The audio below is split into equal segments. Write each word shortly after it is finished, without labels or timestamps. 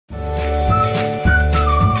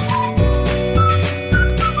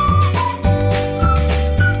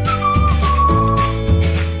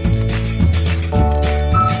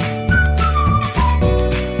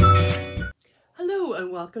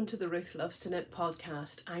to the Ruthlovestoknit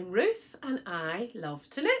podcast. I'm Ruth and I love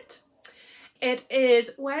to knit. It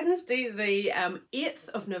is Wednesday the 8th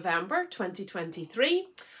of November 2023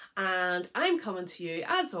 and I'm coming to you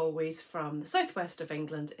as always from the southwest of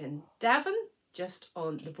England in Devon, just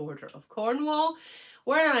on the border of Cornwall,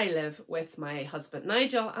 where I live with my husband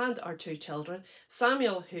Nigel and our two children,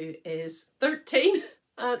 Samuel who is 13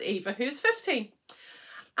 and Eva who is 15.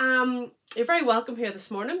 You're very welcome here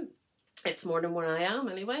this morning. It's morning where I am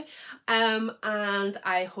anyway, and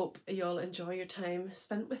I hope you'll enjoy your time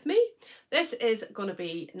spent with me. This is going to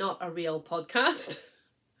be not a real podcast.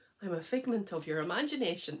 I'm a figment of your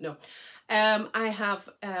imagination. No, I have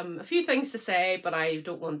a few things to say, but I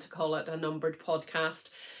don't want to call it a numbered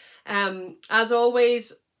podcast. As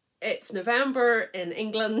always, it's November in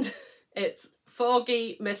England. It's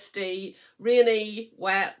foggy, misty, rainy,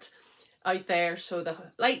 wet out there, so the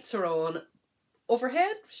lights are on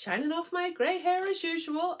overhead, shining off my grey hair as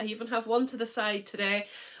usual. I even have one to the side today,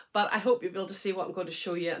 but I hope you'll be able to see what I'm going to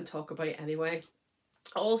show you and talk about anyway.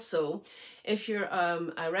 Also, if you're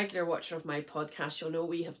a regular watcher of my podcast, you'll know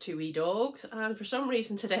we have two wee dogs, and for some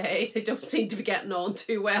reason today they don't seem to be getting on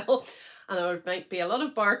too well, and there might be a lot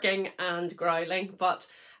of barking and growling, but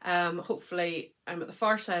hopefully I'm at the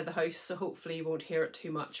far side of the house, so hopefully you won't hear it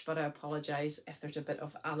too much, but I apologise if there's a bit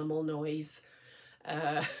of animal noise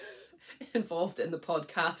involved in the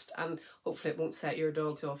podcast, and hopefully it won't set your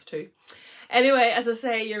dogs off too. Anyway, as I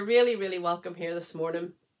say, you're really welcome here this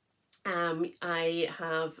morning. I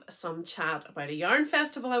have some chat about a yarn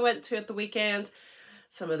festival I went to at the weekend,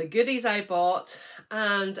 some of the goodies I bought,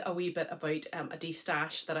 and a wee bit about a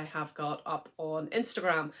Destash that I have got up on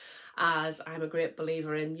Instagram, as I'm a great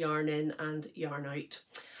believer in yarn in and yarn out.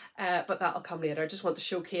 But that'll come later. I just want to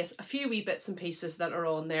showcase a few wee bits and pieces that are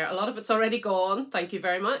on there. A lot of it's already gone, thank you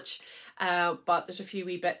very much. But there's a few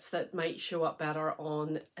wee bits that might show up better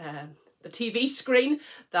on the TV screen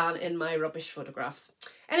than in my rubbish photographs.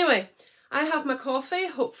 Anyway, I have my coffee.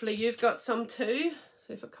 Hopefully you've got some too.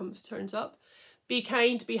 See if it turns up. Be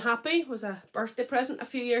Kind, Be Happy was a birthday present a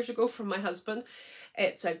few years ago from my husband.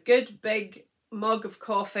 It's a good big mug of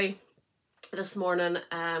coffee this morning,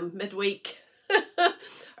 midweek.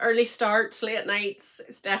 Early starts, late nights,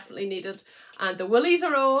 it's definitely needed. And the woolies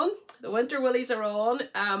are on, the winter woolies are on.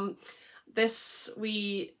 I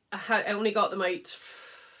only got them out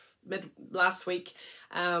last week,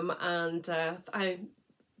 and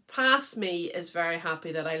past me is very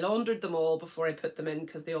happy that I laundered them all before I put them in,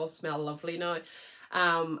 because they all smell lovely now.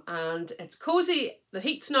 And it's cozy, the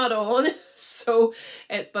heat's not on,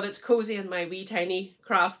 but it's cozy in my wee tiny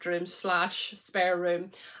craft room / spare room.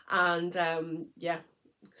 And yeah,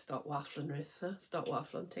 stop waffling, Ruth, huh? Stop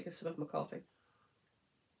waffling, take a sip of my coffee.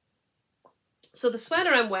 So the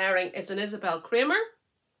sweater I'm wearing is an Isabel Kraemer,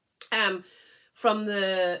 from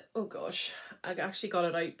the, oh gosh, I actually got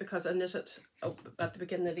it out because I knit it at the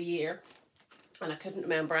beginning of the year and I couldn't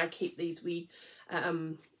remember. I keep these wee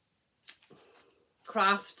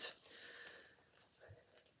craft,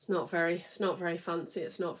 it's not very fancy,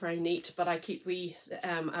 it's not very neat, but I keep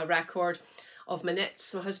a record of my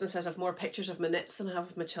knits. My husband says I have more pictures of my knits than I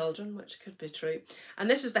have of my children, which could be true. And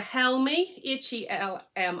this is the Helmi,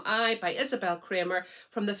 Helmi, by Isabel Kraemer,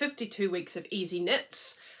 from the 52 Weeks of Easy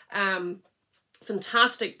Knits.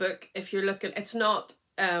 Fantastic book. If you're looking, it's not,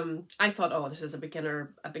 I thought, oh, this is a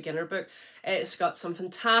beginner book. It's got some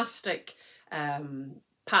fantastic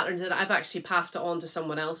patterns in it. I've actually passed it on to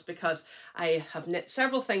someone else because I have knit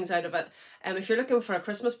several things out of it. If you're looking for a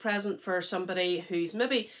Christmas present for somebody who's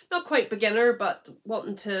maybe not quite beginner but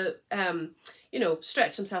wanting to you know,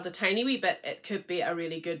 stretch themselves a tiny wee bit, it could be a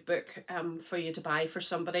really good book for you to buy for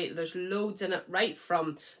somebody. There's loads in it, right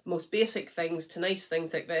from most basic things to nice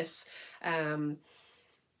things like this,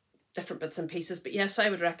 different bits and pieces. But yes, I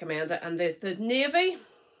would recommend it. And the navy,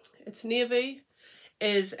 it's navy,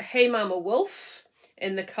 is Hey Mama Wolf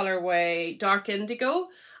in the colourway Dark Indigo,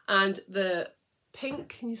 and the pink,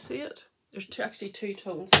 can you see it? There's actually two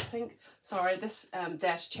tones of pink. Sorry, this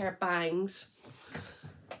desk chair bangs.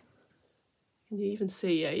 Can you even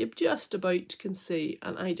see? Yeah, you just about can see.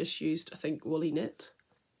 And I just used, I think, woolly knit.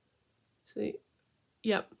 See?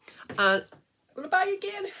 Yep. And I'm going to bag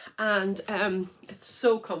again. And it's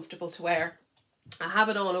so comfortable to wear. I have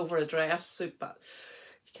it on over a dress, so but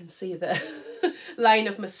you can see the line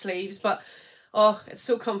of my sleeves. But oh, it's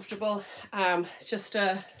so comfortable. It's just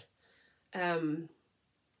a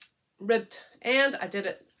ribbed end. I did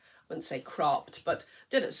it, I wouldn't say cropped, but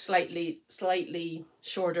did it slightly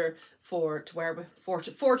shorter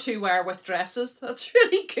to wear with dresses. That's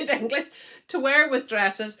really good English. To wear with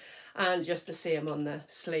dresses, and just the same on the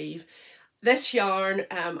sleeve. This yarn,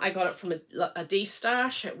 I got it from a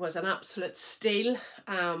Destash. It was an absolute steal,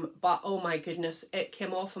 but oh my goodness, it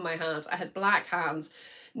came off in my hands. I had black hands,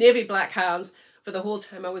 navy black hands for the whole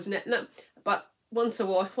time I was knitting it. But when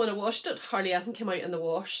I washed it, hardly anything came out in the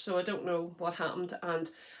wash, so I don't know what happened. And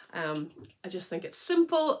I just think it's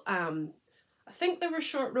simple. I think there were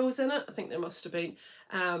short rows in it. I think there must have been.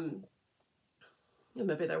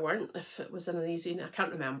 Maybe there weren't if it was in an easy. I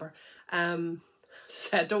can't remember.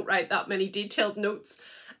 I don't write that many detailed notes,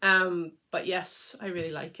 but yes, I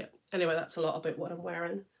really like it. Anyway, that's a lot about what I'm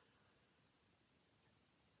wearing.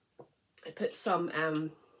 I put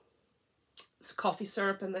some coffee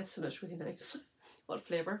syrup in this and it's really nice. What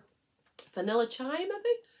flavour? Vanilla chai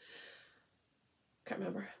maybe? Can't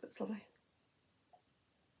remember, but it's lovely.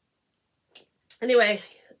 Anyway,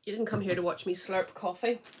 you didn't come here to watch me slurp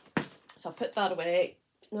coffee, so I'll put that away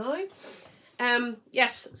now.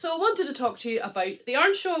 Yes, so I wanted to talk to you about the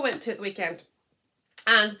yarn show I went to at the weekend.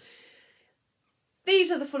 And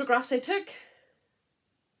these are the photographs I took.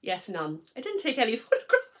 Yes, none. I didn't take any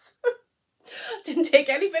photographs. Didn't take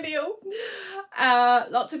any video.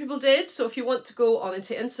 Lots of people did. So if you want to go on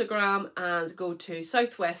into Instagram and go to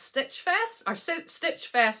Southwest Stitch Fest, or Stitch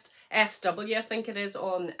Fest SW, I think it is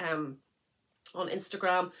on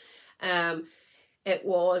Instagram. It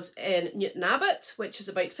was in Newton Abbot, which is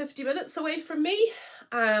about 50 minutes away from me.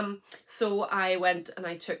 So I went and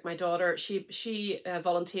I took my daughter. She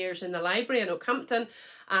volunteers in the library in Oakhampton,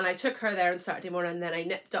 and I took her there on Saturday morning. And then I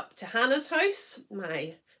nipped up to Hannah's house,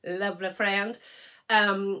 my lovely friend,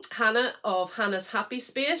 Hannah of Hannah's Happy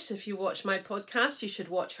Space. If you watch my podcast, you should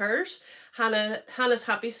watch hers. Hannah's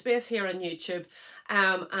Happy Space here on YouTube,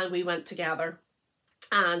 and we went together.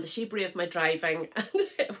 And she braved my driving, and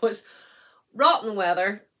it was rotten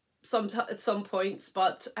weather at some points,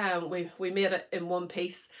 but we made it in one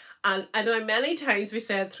piece. And I know many times we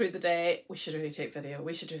said through the day, we should really take video,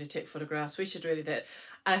 we should really take photographs, we should really do it.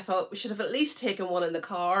 I thought we should have at least taken one in the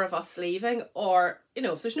car of us leaving, or, you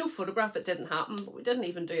know, if there's no photograph, it didn't happen, but we didn't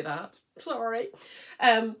even do that. Sorry.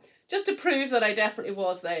 Just to prove that I definitely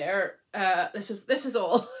was there. This is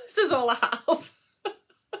all I have.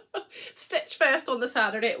 Stitch Fest on the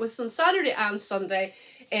Saturday. It was on Saturday and Sunday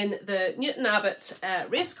in the Newton Abbot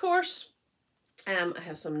racecourse. I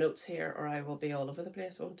have some notes here or I will be all over the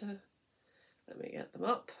place, won't I? Let me get them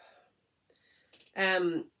up.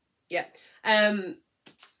 Yeah. And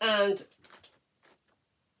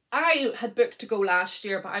I had booked to go last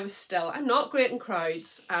year, but I'm not great in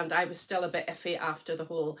crowds, and I was still a bit iffy after the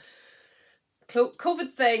whole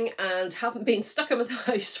COVID thing, and haven't been stuck in the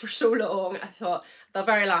house for so long. I thought at the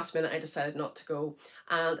very last minute I decided not to go,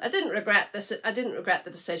 and I didn't regret this. I didn't regret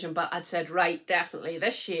the decision, but I'd said, right, definitely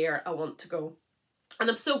this year I want to go, and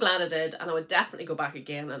I'm so glad I did, and I would definitely go back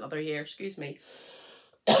again another year. Excuse me.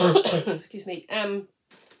 Excuse me.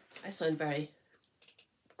 I sound very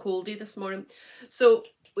coldy this morning. So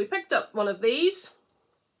we picked up one of these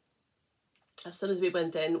as soon as we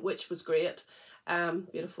went in, which was great.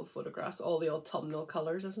 Beautiful photographs, all the autumnal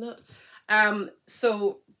colours, isn't it?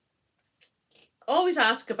 So always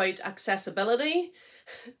ask about accessibility.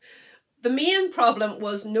 The main problem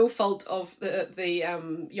was no fault of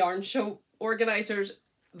the yarn show organisers,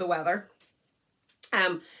 the weather.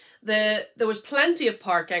 There was plenty of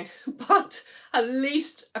parking, but at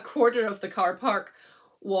least a quarter of the car park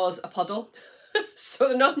was a puddle. So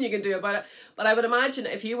there's nothing you can do about it. But I would imagine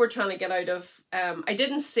if you were trying to get out of, I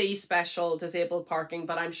didn't see special disabled parking,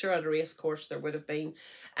 but I'm sure at a race course there would have been.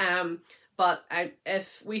 But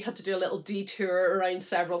if we had to do a little detour around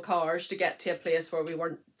several cars to get to a place where we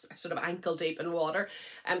weren't sort of ankle deep in water,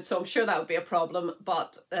 so I'm sure that would be a problem.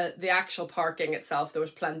 But the actual parking itself, there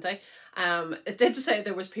was plenty. It did say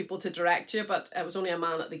there was people to direct you, but it was only a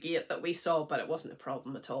man at the gate that we saw, but it wasn't a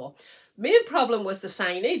problem at all. Main problem was the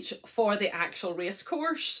signage for the actual race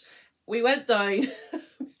course. We went down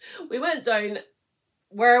we went down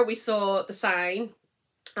where we saw the sign,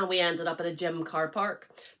 and we ended up at a gym car park.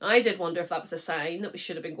 Now, I did wonder if that was a sign that we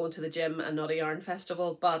should have been going to the gym and not a yarn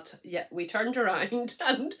festival, but yeah, we turned around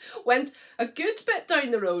and went a good bit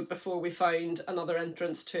down the road before we found another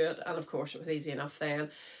entrance to it, and of course it was easy enough then.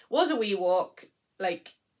 It was a wee walk,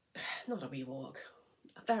 like, not a wee walk,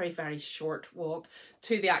 a very, very short walk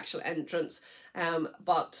to the actual entrance, and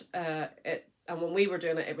when we were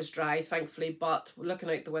doing it, it was dry, thankfully, but looking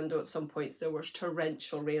out the window at some points, there was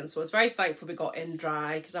torrential rain. So I was very thankful we got in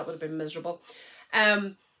dry, because that would have been miserable.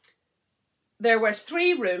 There were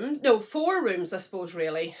 4 rooms, I suppose,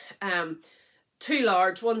 really. 2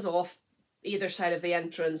 large, one's off either side of the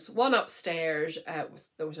entrance, one upstairs,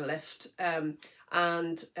 there was a lift, and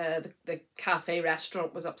the cafe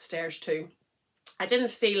restaurant was upstairs too. I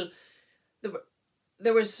didn't feel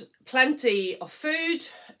there was plenty of food.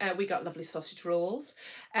 We got lovely sausage rolls,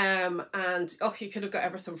 and oh, you could have got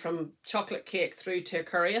everything from chocolate cake through to a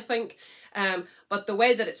curry, I think. But the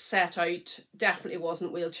way that it's set out definitely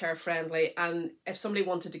wasn't wheelchair friendly, and if somebody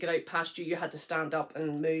wanted to get out past you, you had to stand up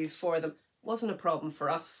and move for them. Wasn't a problem for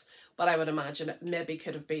us, but I would imagine it maybe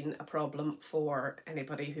could have been a problem for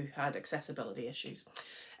anybody who had accessibility issues.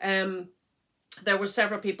 There were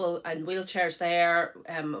several people in wheelchairs there,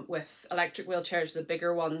 with electric wheelchairs, the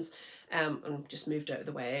bigger ones, and just moved out of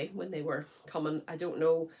the way when they were coming. I don't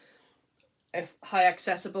know how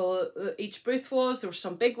accessible each booth was. There were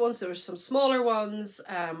some big ones, there were some smaller ones.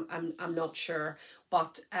 I'm not sure,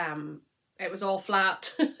 but it was all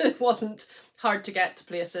flat. It wasn't hard to get to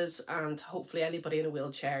places, and hopefully anybody in a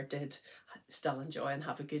wheelchair did still enjoy and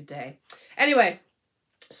have a good day. Anyway,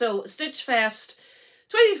 so Stitch Fest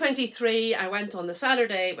 2023, I went on the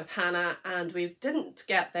Saturday with Hannah, and we didn't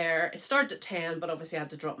get there. It started at 10, but obviously I had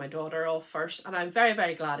to drop my daughter off first, and I'm very,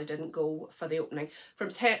 very glad I didn't go for the opening.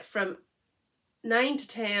 From 9 to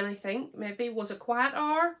 10, I think, maybe, was a quiet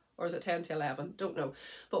hour, or was it 10 to 11? Don't know.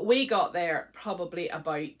 But we got there probably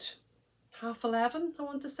about 11:30, I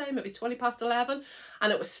want to say, maybe 20 past 11,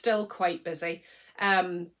 and it was still quite busy.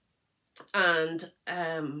 Yeah,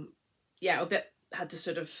 a bit had to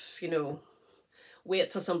sort of, you know,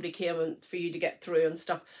 wait till somebody came and for you to get through and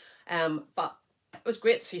stuff. But it was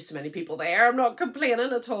great to see so many people there. I'm not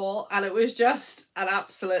complaining at all. And it was just an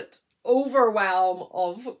absolute overwhelm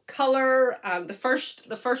of colour. And the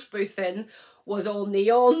first booth in was all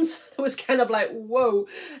neons. It was kind of like, whoa,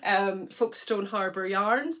 Folkestone Harbour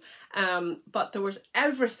yarns. But there was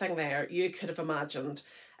everything there you could have imagined.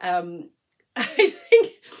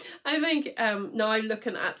 I think now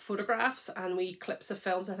looking at photographs and wee clips of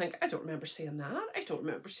films, I think, I don't remember seeing that. I don't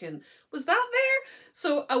remember seeing, was that there?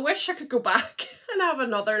 So I wish I could go back and have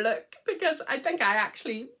another look, because I think I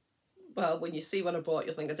actually, well, when you see what I bought,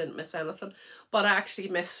 you'll think I didn't miss anything, but I actually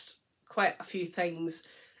missed quite a few things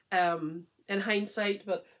in hindsight.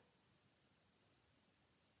 But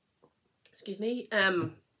excuse me.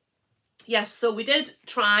 Yes, so we did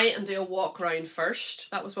try and do a walk around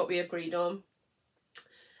first. That was what we agreed on.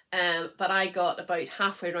 But I got about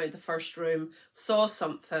halfway around the first room, saw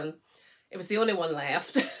something. It was the only one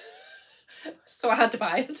left, so I had to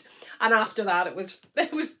buy it. And after that, it was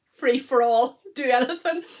free for all. Do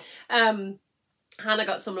anything. Hannah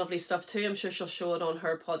got some lovely stuff too. I'm sure she'll show it on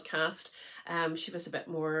her podcast. She was a bit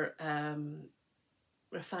more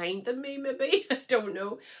refined than me, maybe. I don't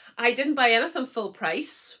know. I didn't buy anything full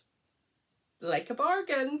price. Like a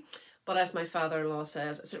bargain. But as my father-in-law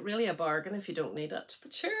says, is it really a bargain if you don't need it?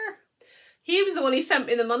 But sure, he was the one who sent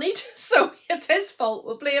me the money, so it's his fault.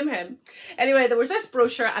 We'll blame him. Anyway, there was this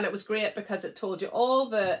brochure, and it was great because it told you all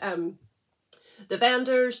the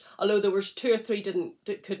vendors, although there was 2 or 3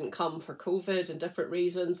 couldn't come for COVID and different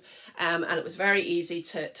reasons, and it was very easy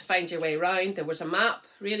to find your way around. There was a map,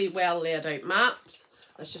 really well laid out maps.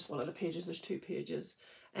 That's just one of the pages. There's 2 pages.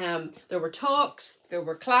 There were talks, there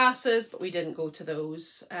were classes, but we didn't go to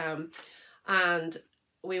those. And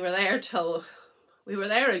we were there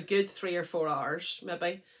a good 3 or 4 hours, maybe.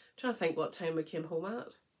 I'm trying to think what time we came home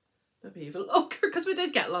at. Maybe even longer, because we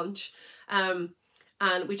did get lunch. And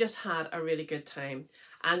we just had a really good time.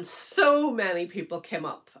 And so many people came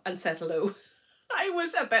up and said hello. I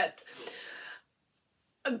was a bit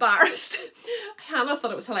embarrassed. Hannah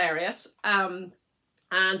thought it was hilarious.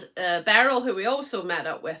 And Beryl, who we also met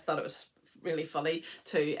up with, thought it was really funny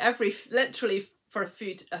too. Literally for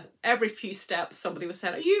every few steps, somebody was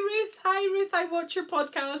saying, "Are you Ruth? Hi Ruth, I watch your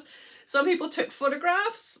podcast." Some people took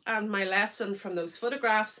photographs, and my lesson from those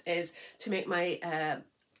photographs is to make my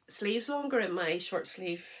sleeves longer in my short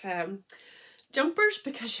sleeve jumpers,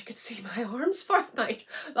 because you could see my arms, my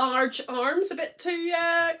large arms, a bit too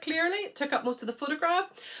clearly. It took up most of the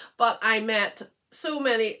photograph, but I met so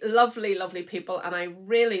many lovely, lovely people, and I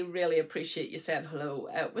really, really appreciate you saying hello.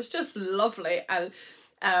 It was just lovely. And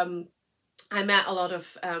I met a lot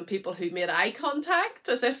of people who made eye contact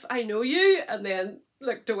as if I know you, and then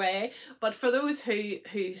looked away. But for those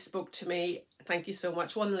who spoke to me, thank you so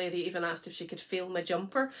much. One lady even asked if she could feel my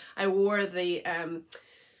jumper. I wore the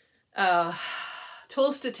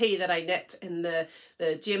Tolsta tee that I knit in the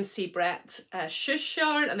James C. Brett shush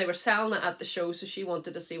yarn, and they were selling it at the show, so she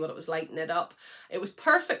wanted to see what it was like knit up. It was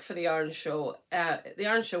perfect for the yarn show. The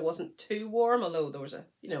yarn show wasn't too warm, although there was a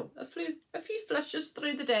few flushes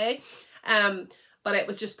through the day, but it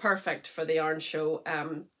was just perfect for the yarn show.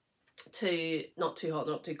 To not too hot,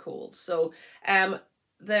 not too cold. So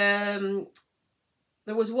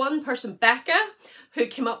there was one person, Becca, who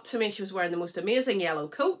came up to me. She was wearing the most amazing yellow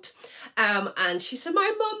coat. And she said,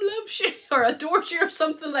 my mum loves you or adores you or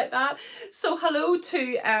something like that. So hello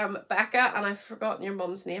to Becca. And I've forgotten your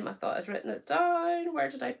mum's name. I thought I'd written it down. Where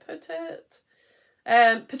did I put it?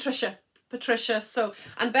 Patricia. So,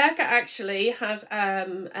 and Becca actually has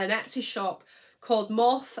an Etsy shop called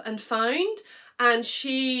Moth and Found. And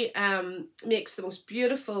she makes the most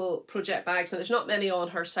beautiful project bags. And there's not many on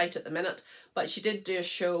her site at the minute, but she did do a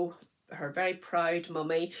show. Her very proud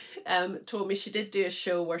mummy told me she did do a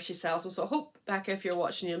show where she sells them. So I hope, Becca, if you're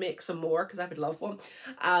watching, you'll make some more, because I would love one.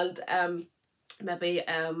 And maybe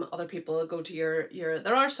other people will go to your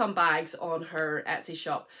there are some bags on her Etsy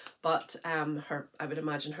shop, but I would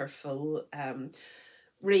imagine her full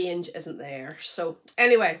range isn't there. So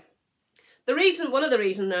anyway, one of the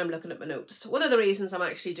reasons, now I'm looking at my notes, one of the reasons I'm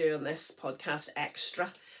actually doing this podcast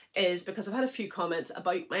extra is because I've had a few comments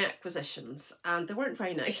about my acquisitions and they weren't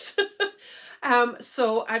very nice.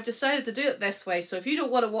 So I've decided to do it this way. So if you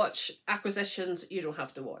don't want to watch acquisitions, you don't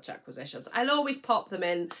have to watch acquisitions. I'll always pop them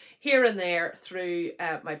in here and there through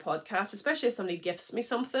my podcast, especially if somebody gifts me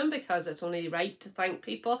something, because it's only right to thank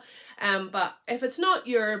people. But if it's not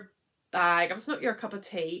your bag, if it's not your cup of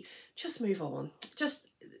tea, just move on.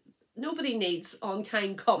 Nobody needs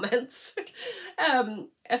unkind comments.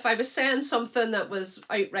 If I was saying something that was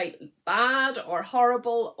outright bad or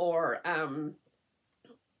horrible or, I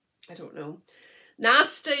don't know,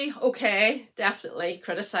 nasty, okay, definitely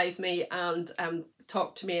criticise me and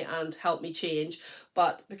talk to me and help me change.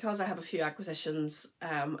 But because I have a few acquisitions,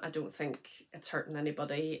 I don't think it's hurting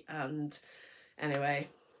anybody. And anyway,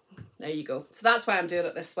 there you go. So that's why I'm doing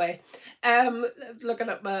it this way. Looking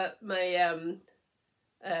at my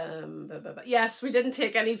yes, we didn't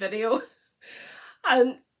take any video,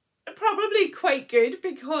 and probably quite good,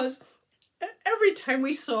 because every time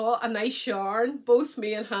we saw a nice yarn, both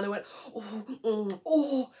me and Hannah went,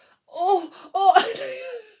 oh,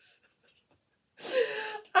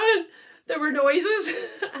 and there were noises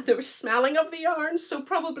and there was smelling of the yarn, so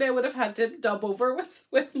probably I would have had to dub over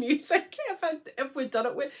with music if we'd done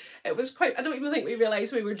it. It was quite, I don't even think we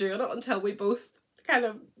realised we were doing it until we both kind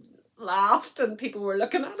of laughed and people were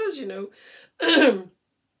looking at us, you know.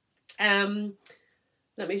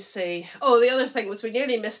 Let me see. Oh, the other thing was we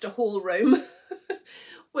nearly missed a whole room.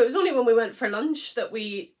 Well, it was only when we went for lunch that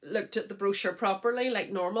we looked at the brochure properly,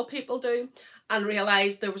 like normal people do, and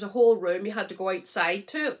realised there was a whole room you had to go outside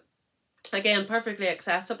to. Again, perfectly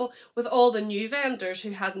accessible, with all the new vendors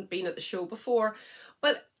who hadn't been at the show before.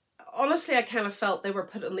 But honestly, I kind of felt they were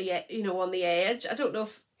put on the, you know, on the edge. I don't know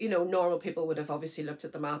if, you know, normal people would have obviously looked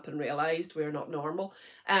at the map and realised we're not normal.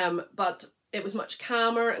 But it was much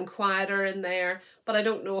calmer and quieter in there. But I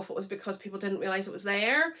don't know if it was because people didn't realise it was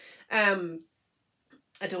there.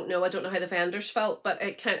 I don't know how the vendors felt, but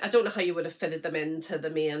I don't know how you would have fitted them into the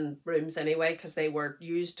main rooms anyway, because they were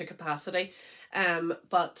used to capacity.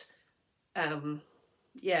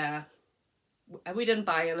 Yeah, we didn't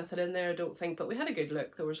buy anything in there, I don't think, but we had a good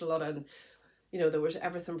look. There was a lot of, you know, there was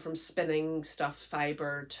everything from spinning stuff,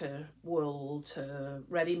 fibre, to wool, to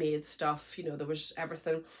ready-made stuff, you know, there was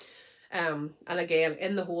everything. And again,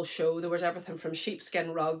 in the whole show, there was everything from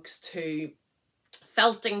sheepskin rugs to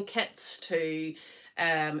felting kits to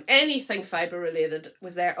anything fibre related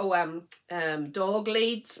was there. Dog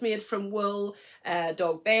leads made from wool,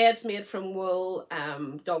 dog beds made from wool,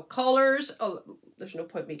 dog collars. Oh, there's no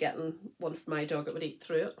point me getting one for my dog, it would eat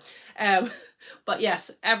through it. But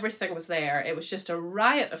yes, everything was there. It was just a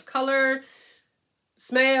riot of colour,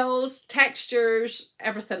 smells, textures,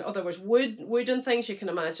 everything. Oh, there was wooden things you can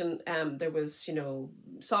imagine. There was, you know,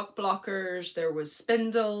 sock blockers, there was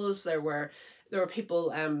spindles, there were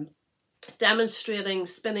people demonstrating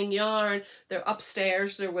spinning yarn. There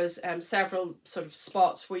upstairs there was several sort of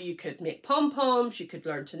spots where you could make pom-poms, you could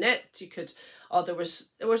learn to knit, you could, there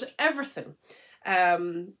was everything.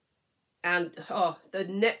 And the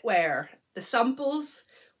knitwear, the samples,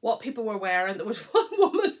 what people were wearing. There was one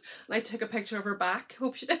woman, and I took a picture of her back.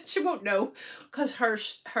 Hope she won't know, because her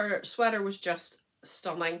sweater was just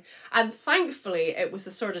stunning. And thankfully it was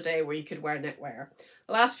the sort of day where you could wear knitwear.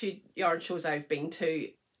 The last few yarn shows I've been to,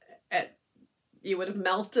 you would have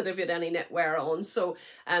melted if you had any knitwear on. So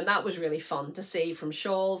that was really fun to see, from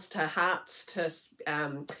shawls to hats to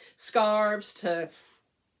scarves to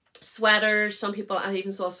sweaters. Some people, I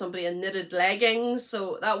even saw somebody in knitted leggings.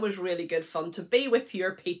 So that was really good fun to be with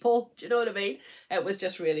your people. Do you know what I mean? It was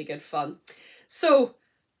just really good fun. So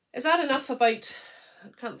is that enough about, I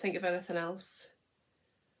can't think of anything else.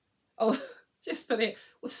 Oh, just funny. I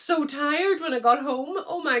was so tired when I got home.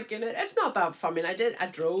 Oh my goodness. It's not that fun. I mean, I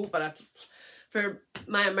drove, but For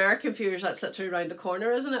my American viewers, that's literally around the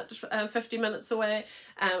corner, isn't it? 50 minutes away.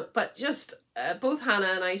 But just both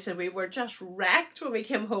Hannah and I said we were just wrecked when we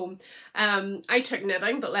came home. I took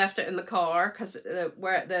knitting but left it in the car because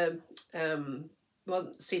where the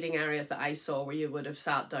wasn't seating areas that I saw where you would have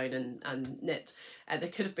sat down and knit. They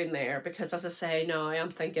could have been there because, as I say, now I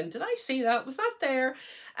am thinking, did I see that? Was that there?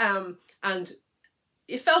 And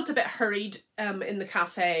it felt a bit hurried in the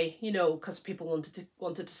cafe, you know, because people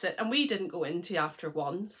wanted to sit, and we didn't go into after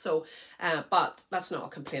 1. So, but that's not a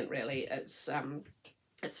complaint really. It's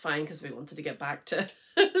fine because we wanted to get back to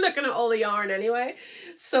looking at all the yarn anyway.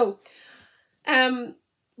 So,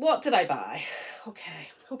 what did I buy? Okay,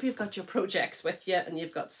 hope you've got your projects with you and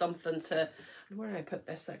you've got something to. Where did I put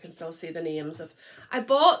this that I can still see the names of? I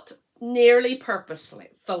bought nearly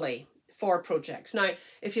purposefully. 4 projects. Now,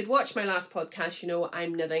 if you'd watched my last podcast, you know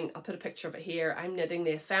I'm knitting, I'll put a picture of it here, I'm knitting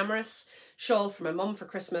the Ephemeris shawl for my mum for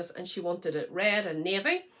Christmas, and she wanted it red and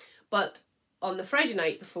navy, but on the Friday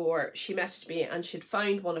night before, she messaged me and she'd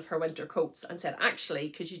found one of her winter coats and said, actually,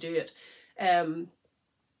 could you do it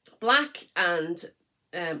black and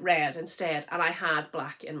red instead? And I had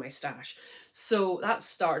black in my stash. So that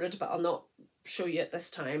started, but I'll not show you it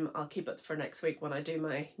this time. I'll keep it for next week when I do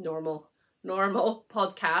my normal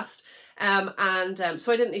podcast.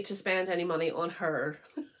 So I didn't need to spend any money on her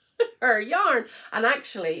her yarn. And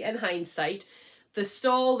actually, in hindsight, the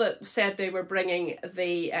stall that said they were bringing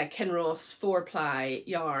the Kinross 4-ply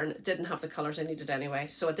yarn didn't have the colours I needed anyway,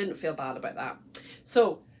 so I didn't feel bad about that.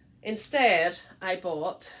 So instead I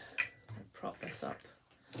bought, I'll prop this up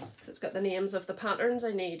because it's got the names of the patterns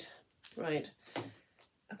I need. Right,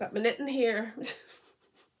 I've got my knitting here.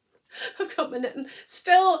 I've got my knitting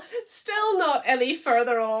still not any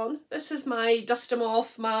further on. This is my Dust 'em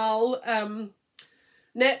Off Mal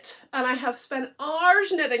knit, and I have spent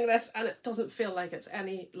hours knitting this and it doesn't feel like it's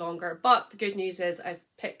any longer. But the good news is I've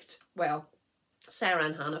picked, well, Sarah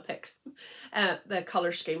and Hannah picked the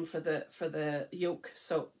colour scheme for the yoke,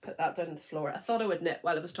 so put that down on the floor. I thought I would knit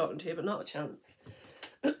while I was talking to you, but not a chance.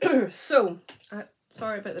 So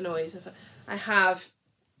sorry about the noise. If I have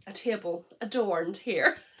a table adorned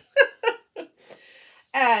here.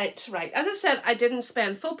 Right, as I said, I didn't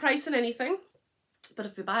spend full price on anything, but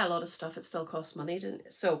if we buy a lot of stuff, it still costs money, didn't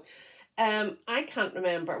it? So, I can't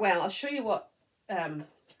remember. Well, I'll show you what. Can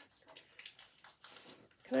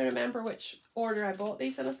I remember which order I bought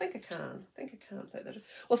these in? I think I can. I think I can.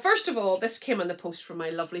 Well, first of all, this came in the post from my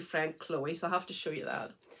lovely friend Chloe, so I have to show you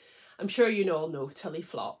that. I'm sure you all know Tilly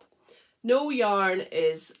Flop. No yarn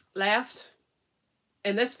is left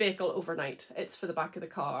in this vehicle overnight. It's for the back of the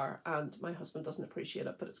car, and my husband doesn't appreciate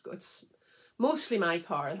it, but it's mostly my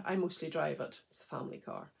car. I mostly drive it. It's a family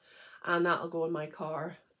car, and that'll go in my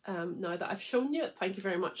car now that I've shown you it. Thank you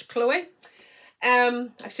very much, Chloe.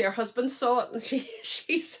 Actually, her husband saw it and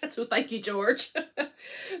she said, so thank you, George.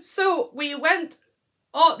 So we went,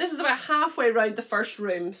 oh, this is about halfway round the first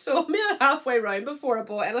room. So I made it halfway round before I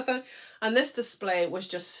bought anything. And this display was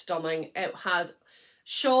just stunning. It had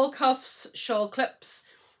shawl cuffs, shawl clips,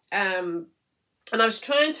 and I was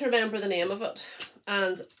trying to remember the name of it.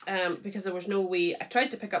 And because there was no way, I tried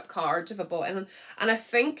to pick up cards if I bought anything. And I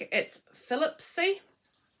think it's Phillipsy.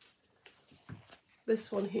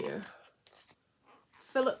 This one here.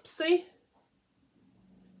 Phillipsy.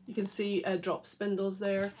 You can see drop spindles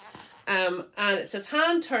there. And it says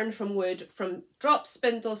hand turned from wood, from drop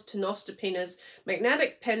spindles to nostopenas,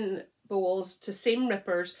 magnetic pin bowls to seam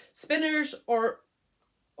rippers, spinners or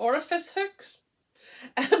orifice hooks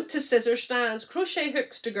to scissor stands, crochet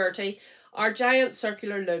hooks to Gertie, our giant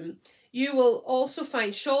circular loom. You will also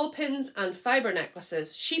find shawl pins and fibre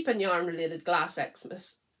necklaces, sheep and yarn related glass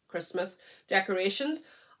Christmas decorations.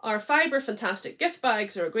 Our fibre fantastic gift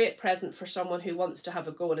bags are a great present for someone who wants to have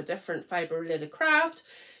a go at a different fibre related craft.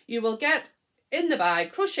 You will get in the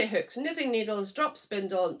bag crochet hooks, knitting needles, drop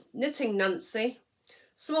spindle, knitting Nancy,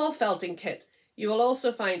 small felting kit. You will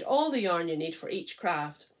also find all the yarn you need for each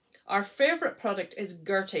craft. Our favourite product is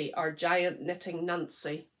Gertie, our giant knitting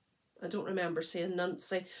Nancy. I don't remember saying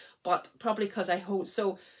Nancy, but probably because I hope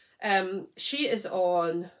so. She is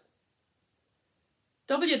on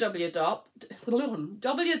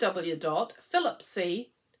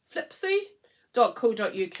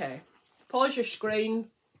www.phillipsy.co.uk. Pause your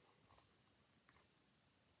screen.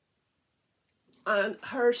 And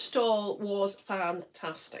her stall was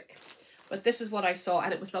fantastic. But this is what I saw,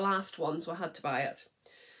 and it was the last one, so I had to buy it.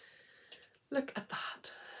 Look at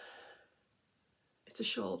that. It's a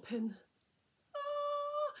shawl pin.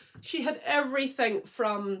 Ah, she had everything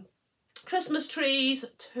from Christmas trees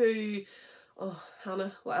to, oh,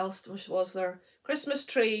 Hannah, what else was there? Christmas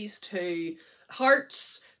trees to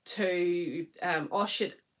hearts to wash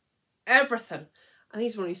it, everything. And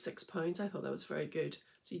these were only £6. I thought that was very good.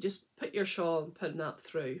 So you just put your shawl and put that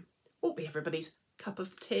through. Won't be everybody's cup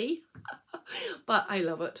of tea, but I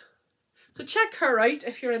love it. So check her out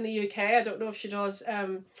if you're in the UK. I don't know if she does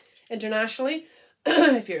internationally,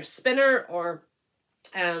 if you're a spinner or,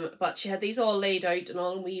 but she had these all laid out and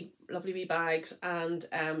all in wee, lovely wee bags. And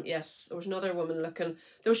yes, there was another woman looking.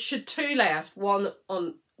 There should two left, one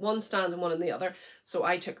on one stand and one on the other. So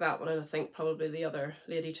I took that one, and I think probably the other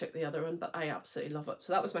lady took the other one, but I absolutely love it.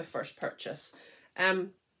 So that was my first purchase.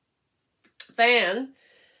 Then,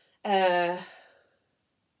 don't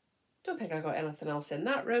think I got anything else in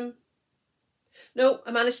that room. No,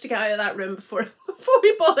 I managed to get out of that room before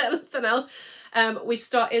we bought anything else. We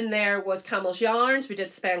started in there was Camel's Yarns. We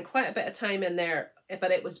did spend quite a bit of time in there, but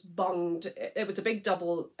it was bunged. It was a big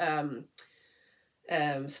double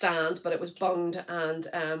stand, but it was bunged,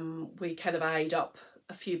 and we kind of eyed up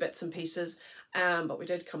a few bits and pieces, but we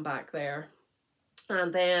did come back there.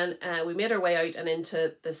 And then we made our way out and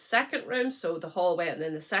into the second room, so the hallway and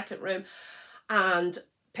then the second room, and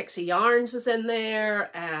Pixie Yarns was in there.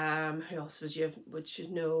 Who else would you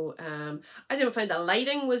know? I didn't find the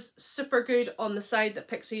lighting was super good on the side that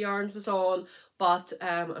Pixie Yarns was on, but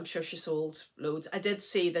I'm sure she sold loads. I did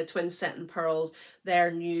see the Twin Satin Pearls, their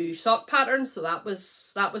new sock pattern, so that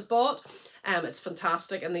was bought. It's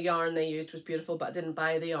fantastic, and the yarn they used was beautiful, but I didn't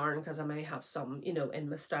buy the yarn because I may have some, you know, in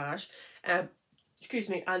my stash. Excuse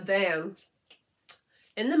me. And then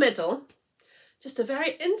in the middle, just a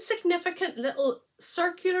very insignificant little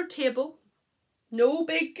circular table. No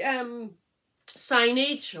big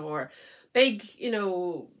signage or big, you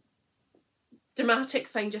know, dramatic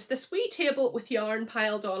thing. Just this wee table with yarn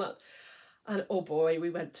piled on it. And oh boy,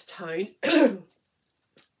 we went to town.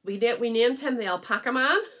 We named him the Alpaca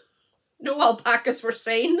Man. No alpacas were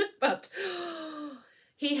seen, but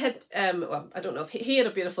he had, well, I don't know if he had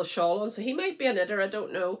a beautiful shawl on, so he might be a knitter, I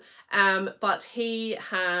don't know. But he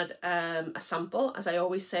had a sample. As I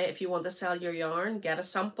always say, if you want to sell your yarn, get a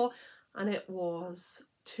sample. And it was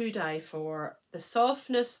to die for. The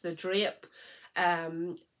softness, the drape,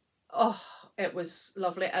 oh, it was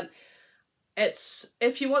lovely. And it's,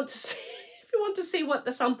 if you want to see what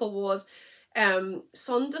the sample was,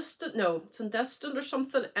 Sundusted or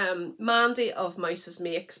something. Mandy of Mouse's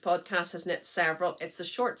Makes podcast has knit several. It's the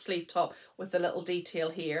short sleeve top with the little detail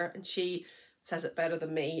here, and she says it better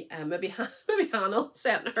than me. Maybe Hannah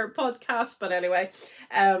said in her podcast, but anyway,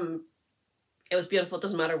 it was beautiful. It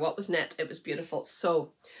doesn't matter what was knit, it was beautiful.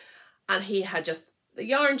 So, and he had just the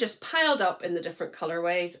yarn just piled up in the different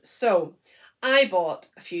colorways. So I bought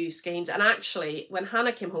a few skeins, and actually when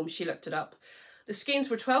Hannah came home, she looked it up. The skeins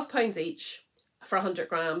were £12 each for 100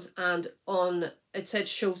 grams, and on it said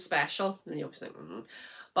show special, and you always think,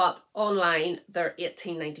 but online they're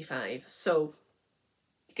 £18.95. So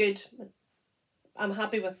good, I'm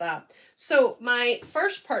happy with that. So my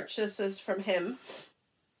first purchases from him,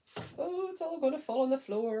 oh, it's all going to fall on the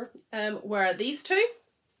floor, were these two.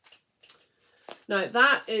 Now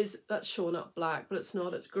that's showing up black, but it's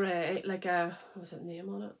not, it's grey, like a, what's that name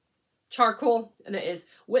on it? Charcoal, and it is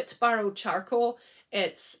Whitbarrow charcoal.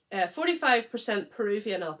 It's 45%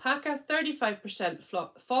 Peruvian alpaca, 35%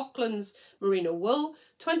 Falklands merino wool,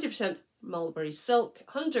 20% mulberry silk,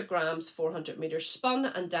 100 grams, 400 meters, spun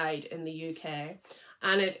and dyed in the UK.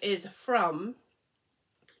 And it is from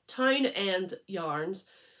Town End Yarns.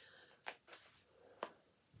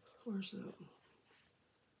 Where's that?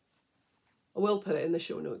 I will put it in the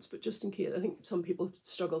show notes, but just in case, I think some people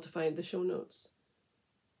struggle to find the show notes.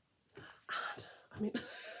 And, I mean, look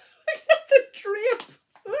at the drape.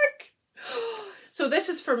 Look. So this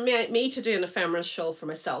is for me to do an Ephemeris shawl for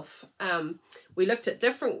myself. We looked at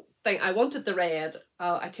different things. I wanted the red.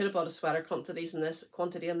 I could have bought a sweater quantity in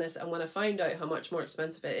this, and when I found out how much more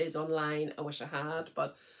expensive it is online, I wish I had,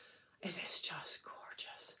 but it is just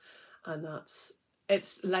gorgeous. And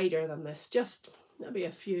it's lighter than this, just maybe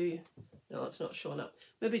a few, no, it's not showing up,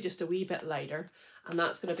 maybe just a wee bit lighter, and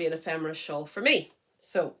that's going to be an Ephemeris shawl for me.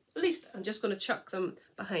 So at least I'm just going to chuck them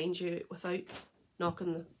behind you without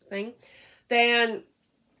knocking the thing. Then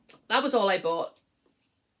that was all I bought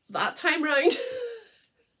that time round.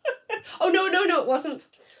 Oh no, it wasn't.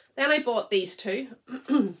 Then I bought these two.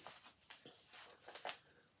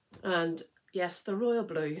 And yes, the royal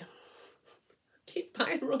blue. Keep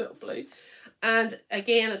buying royal blue. And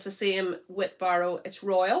again, it's the same Whitbarrow. It's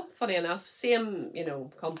royal, funny enough. Same, you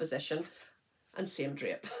know, composition and same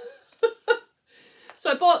drape. So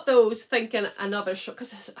I bought those thinking another shawl,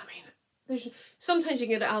 because I mean, there's sometimes you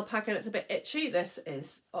can get an alpaca and it's a bit itchy. This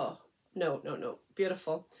is, oh, no,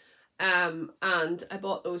 beautiful. And I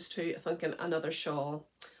bought those two thinking another shawl.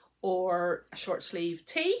 or a short sleeve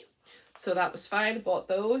tee. So that was fine, I bought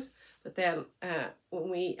those. But then when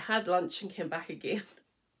we had lunch and came back again,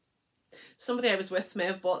 somebody I was with may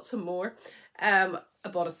have bought some more. I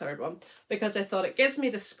bought a third one because I thought it gives me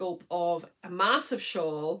the scope of a massive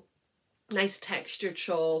shawl, nice textured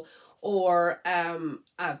shawl, or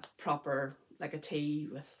a proper, like a tee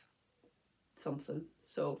with something.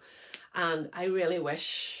 So, and I really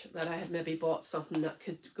wish that I had maybe bought something that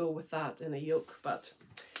could go with that in a yoke, but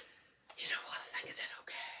you know what, I think I did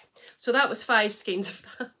okay. So that was 5 skeins of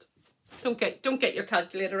that. Don't get your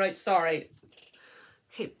calculator out, sorry.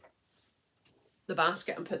 Keep the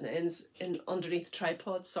basket I'm putting it in underneath the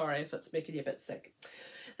tripod, sorry if it's making you a bit sick.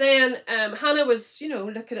 Then Hannah was, you know,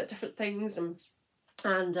 looking at different things, and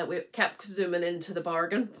we kept zooming into the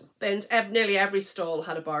bargain bins. Nearly every stall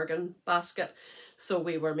had a bargain basket, so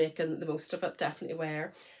we were making the most of it, definitely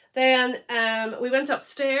were. Then we went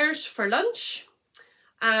upstairs for lunch,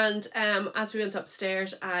 and as we went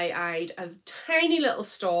upstairs, I eyed a tiny little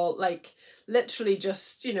stall, like literally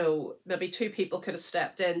just, you know, maybe 2 people could have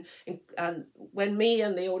stepped in, and when me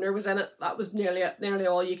and the owner was in it, that was nearly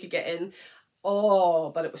all you could get in.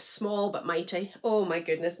 Oh, but it was small but mighty. Oh my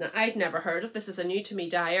goodness. Now, I've never heard of this. Is a new to me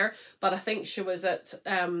dyer, but I think she was at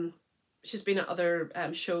she's been at other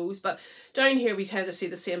shows, but down here we tend to see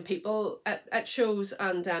the same people at shows,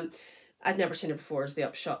 and I'd never seen her before as the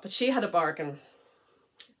upshot, but she had a bargain,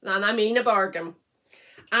 and I mean a bargain.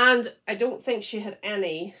 And I don't think she had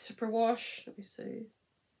any superwash. Let me see.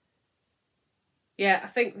 Yeah, I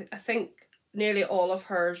think nearly all of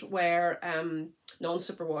hers were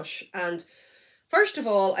non-superwash. And first of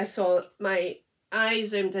all, I saw my eye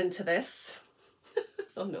zoomed into this.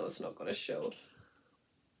 Oh no, it's not going to show. Look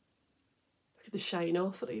at the shine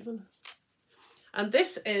off it even. And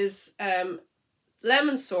this is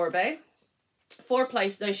lemon sorbet. 4-ply.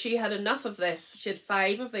 Now she had enough of this. She had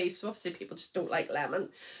 5 of these, so obviously people just don't like lemon.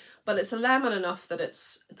 But it's a lemon enough that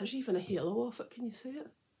there's even a halo off it. Can you see it?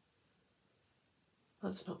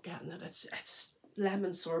 That's not getting it. It's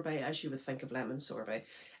lemon sorbet as you would think of lemon sorbet.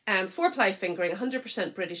 4-ply fingering,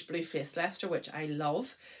 100% British blue faced Leicester, which I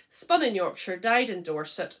love. Spun in Yorkshire, dyed in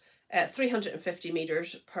Dorset, 350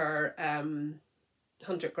 metres per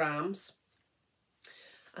 100 grams.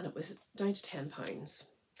 And it was down to £10.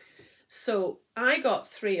 So I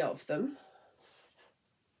got 3 of them.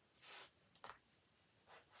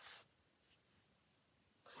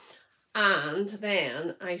 And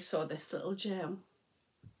then I saw this little gem.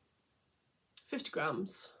 50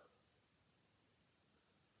 grams.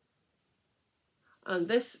 And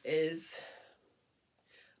this is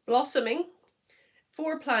Blossoming,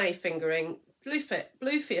 4-ply fingering, blue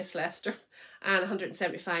face Leicester, and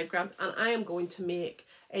 175 grams. And I am going to make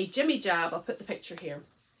a Jimmy Jab, I'll put the picture here,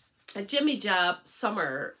 a Jimmy Jab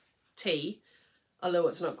summer tea, although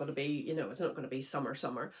it's not going to be, you know, it's not going to be summer.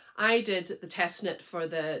 I did the test knit for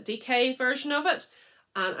the DK version of it,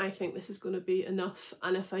 and I think this is going to be enough.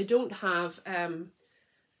 And if I don't have,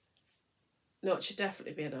 no, it should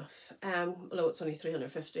definitely be enough, although it's only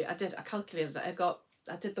 350. I calculated it,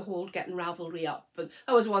 I did the whole getting Ravelry up, but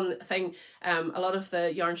that was one thing. A lot of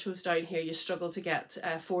the yarn shows down here, you struggle to get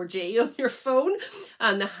 4G on your phone,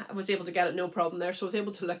 and I was able to get it no problem there. So I was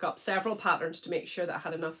able to look up several patterns to make sure that I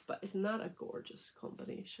had enough. But isn't that a gorgeous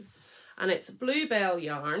combination? And it's Bluebell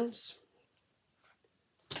yarns.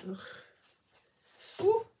 Ugh.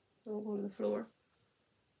 Ooh, all on the floor.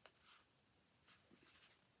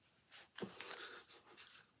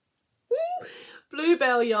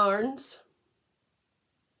 Bluebell yarns.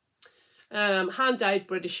 Hand-dyed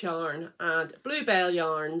British yarn and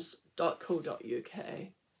bluebellyarns.co.uk.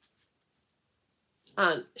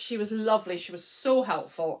 And she was lovely. She was so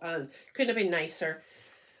helpful and couldn't have been nicer.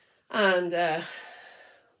 And I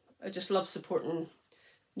just love supporting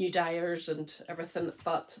new dyers and everything.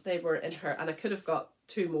 But they were in her, and I could have got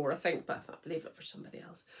 2 more, I think, but I thought I'd leave it for somebody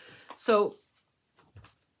else. So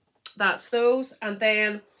that's those. And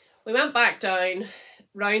then we went back down,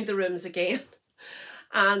 round the rooms again.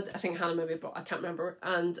 And I think Hannah maybe brought, I can't remember.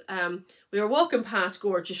 And we were walking past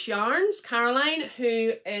Gorgeous Yarns, Caroline,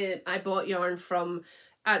 who I bought yarn from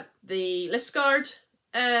at the Liscard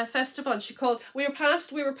festival. And she called, we were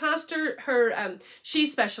past her she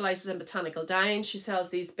specialises in botanical dyeing. She sells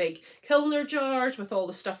these big Kilner jars with all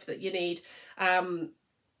the stuff that you need to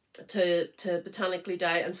botanically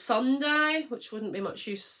dye, and sun dye, which wouldn't be much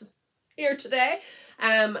use here today.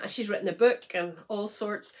 She's written a book and all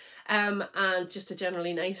sorts. And just a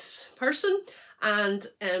generally nice person, and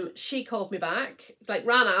she called me back, like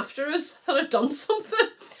ran after us, thought I'd done something,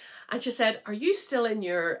 and she said, "Are you still in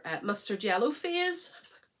your mustard yellow phase?" I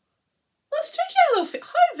was like, Mustard yellow face?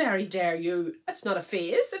 How very dare you? It's not a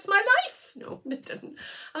phase, it's my life. No, it didn't.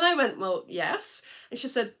 And I went, well, yes. And she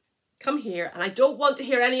said, come here, and I don't want to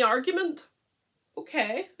hear any argument.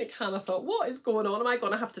 Okay. Like Hannah thought, what is going on? Am I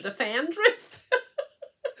going to have to defend Ruth?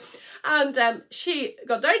 And she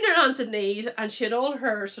got down on her hands and knees, and she had all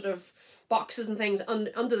her sort of boxes and things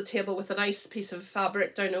under the table with a nice piece of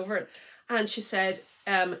fabric down over it. And she said,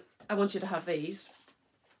 I want you to have these.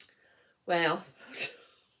 Well,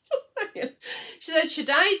 she said she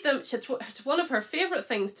dyed them. It's one of her favourite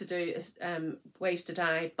things to do is ways to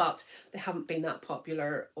dye, but they haven't been that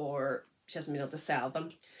popular, or she hasn't been able to sell them.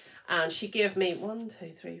 And she gave me 1,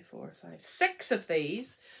 2, 3, 4, 5, 6 of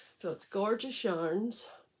these. So it's gorgeous yarns.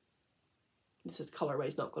 This is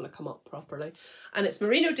colourway's not going to come up properly. And it's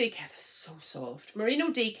Merino DK. This is so soft. Merino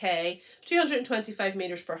DK, 225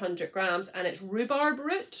 metres per 100 grams. And it's rhubarb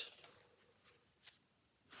root.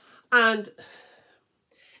 And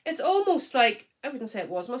it's almost like, I wouldn't say it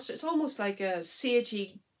was mustard. It's almost like a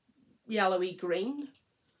sagey, yellowy green.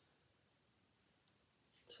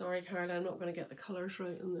 Sorry, Caroline, I'm not going to get the colours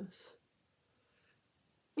right on this.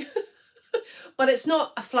 But it's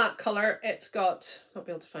not a flat colour. It's got, I'll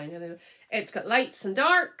be able to find it. It's got lights and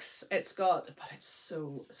darks. It's got, but it's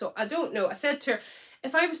so I don't know. I said to her,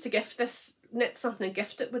 if I was to gift this, knit something and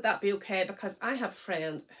gift it, would that be okay? Because I have a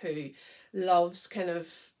friend who loves kind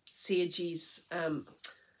of sages. I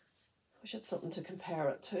wish I had something to compare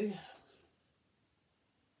it to.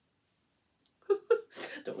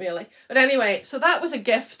 Don't really. But anyway, so that was a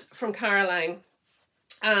gift from Caroline.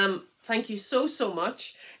 Thank you so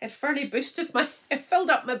much. It fairly boosted it filled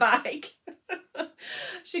up my bag.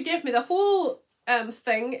 She gave me the whole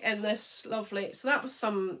thing in this lovely, so that was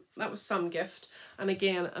some gift. And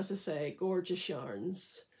again, as I say, gorgeous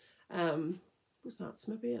yarns. Was that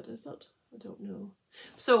maybe it, is it? I don't know.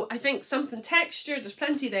 So I think something textured, there's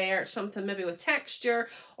plenty there, something maybe with texture,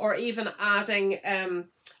 or even adding,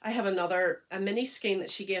 I have a mini skein that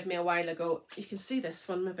she gave me a while ago. You can see this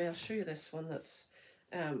one, maybe I'll show you this one that's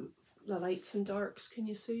the lights and darks, can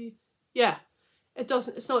you see? Yeah,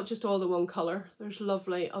 it's not just all the one colour. There's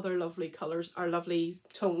other lovely colours, or lovely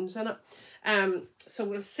tones in it. So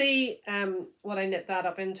we'll see what I knit that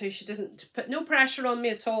up into. She didn't put no pressure on me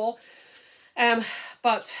at all.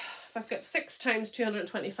 But if I've got 6 times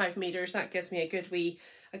 225 metres, that gives me a good wee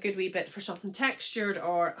bit for something textured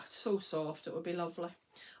or so soft. It would be lovely.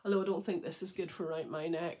 Although I don't think this is good for around my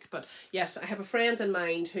neck. But yes, I have a friend in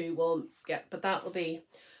mind who will get, but that will be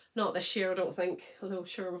not this year, I don't think. Although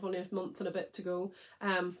sure, we've only a month and a bit to go.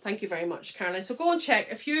 Thank you very much, Caroline. So go and check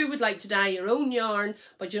if you would like to dye your own yarn,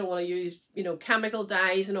 but you don't want to use, chemical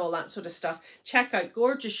dyes and all that sort of stuff. Check out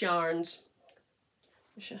Gorgeous Yarns.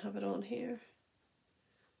 I should have it on here.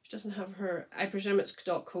 She doesn't have her, I presume it's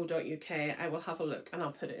 .co.uk. I will have a look and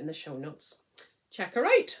I'll put it in the show notes. Check her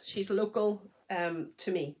out. She's local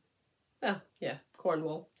to me. Oh, yeah,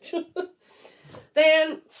 Cornwall.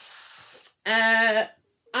 Then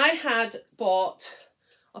I had bought,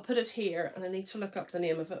 I'll put it here, and I need to look up the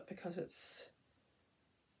name of it because it's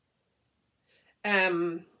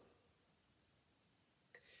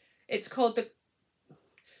called the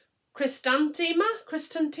Krisanteema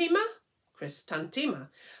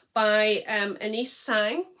by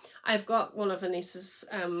Inese. I've got one of Inese's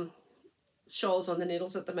shawls on the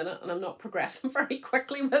needles at the minute, and I'm not progressing very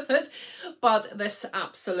quickly with it, but this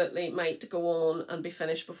absolutely might go on and be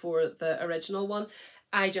finished before the original one.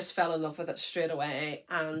 I just fell in love with it straight away,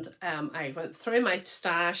 and I went through my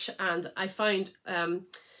stash and I found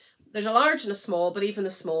there's a large and a small, but even the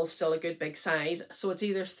small is still a good big size. So it's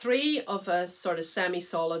either 3 of a sort of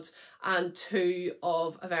semi-solids and 2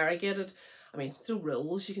 of a variegated. I mean, through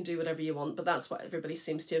rules, you can do whatever you want, but that's what everybody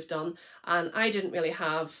seems to have done. And I didn't really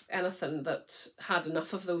have anything that had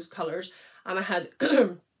enough of those colours. And I had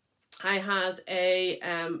I had a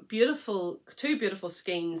two beautiful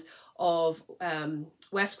skeins of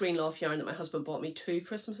West Green Loft yarn that my husband bought me 2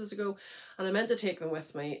 Christmases ago, and I meant to take them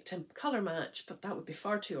with me to colour match, but that would be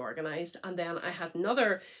far too organised. And then I had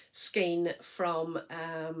another skein from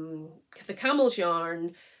the Camel's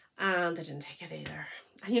yarn, and I didn't take it either.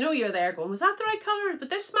 And you're there going, was that the right colour?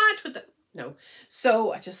 But this match with the... No.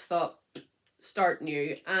 So I just thought, start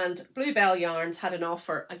new. And Bluebell Yarns had an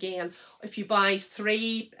offer again. If you buy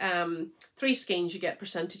 3 skeins, you get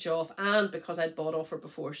percentage off. And because I'd bought off her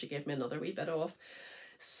before, she gave me another wee bit off.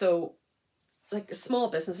 So, like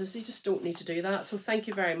small businesses, you just don't need to do that. So thank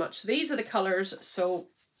you very much. So these are the colours. So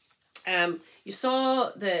you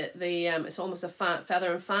saw the it's almost a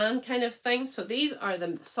feather and fan kind of thing. So these are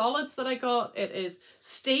the solids that I got. It is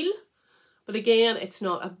steel, but again, it's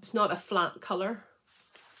not a flat colour.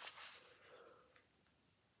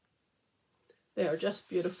 They are just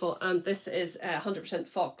beautiful. And this is 100%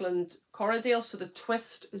 Falkland Corradale, so the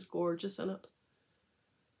twist is gorgeous in it.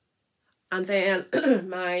 And then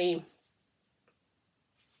my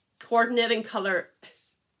coordinating colour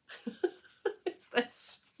is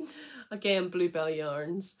this. Again, Bluebell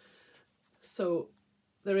yarns. So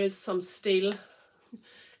there is some steel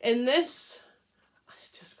in this.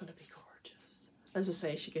 It's just going to be gorgeous. As I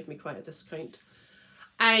say, she gave me quite a discount.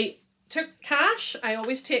 I took cash. I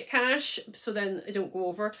always take cash, so then I don't go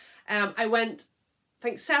over. I went, I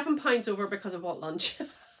think, £7 over because I bought lunch.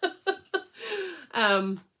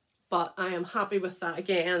 But I am happy with that.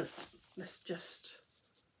 Again, this just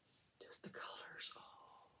the colours.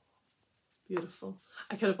 Oh, beautiful.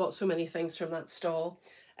 I could have bought so many things from that stall.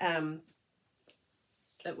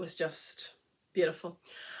 It was just beautiful.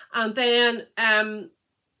 And then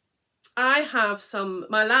I have some,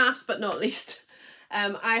 my last but not least,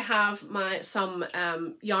 I have some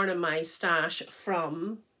yarn in my stash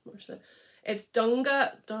from, where's it? It's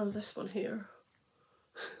Dundaga, this one here.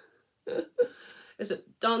 Is it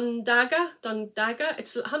Dundaga? Dundaga.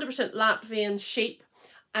 It's 100% Latvian sheep.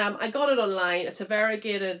 I got it online. It's a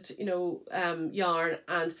variegated, you know, yarn,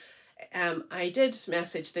 and I did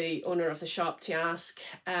message the owner of the shop to ask,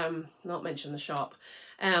 not mention the shop,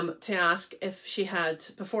 to ask if she had,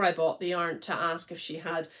 before I bought the yarn, to ask if she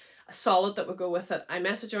had a solid that would go with it. I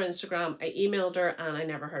messaged her on Instagram, I emailed her, and I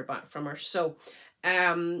never heard back from her. So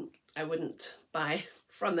I wouldn't buy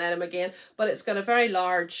from them again, but it's got a very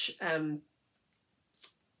large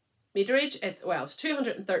meterage. It's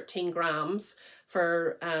 213 grams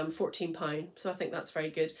for £14, so I think that's very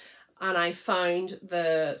good. And I found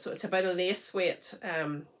so it's about a lace weight,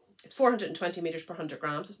 it's 420 meters per 100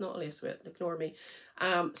 grams. It's not a lace weight, ignore me.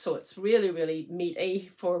 So it's really, really meaty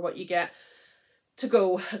for what you get to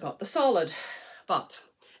go. I got the solid. But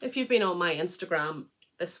if you've been on my Instagram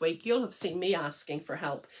this week, you'll have seen me asking for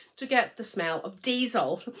help to get the smell of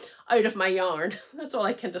diesel out of my yarn. That's all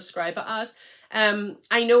I can describe it as.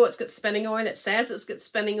 I know it's got spinning oil. It says it's got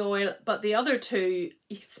spinning oil, but the other two,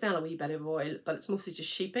 you can smell a wee bit of oil, but it's mostly just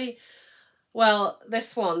sheepy. Well,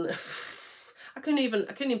 this one, I couldn't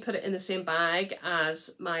even put it in the same bag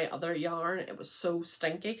as my other yarn. It was so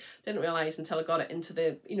stinky. Didn't realise until I got it into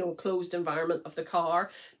the, you know, closed environment of the car.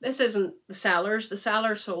 This isn't the sellers. The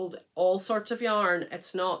seller sold all sorts of yarn.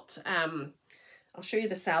 It's not, I'll show you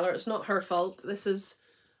the seller. It's not her fault. This is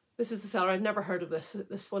the seller. I'd never heard of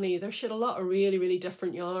this one either. She had a lot of really, really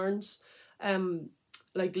different yarns,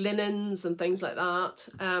 like linens and things like that,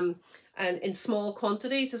 and in small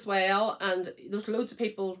quantities as well. And there's loads of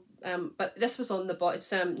people, but this was on the bottom.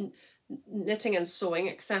 It's knitting and sewing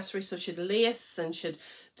accessories, so she'd lace and she'd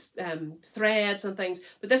threads and things,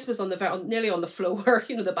 but this was on the nearly on the floor,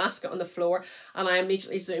 you know, the basket on the floor, and I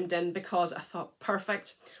immediately zoomed in because I thought,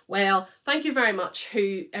 perfect. Well, thank you very much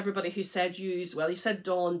everybody who said use, well, you said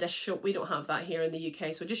Dawn dish soap. We don't have that here in the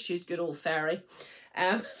UK, so I just used good old Fairy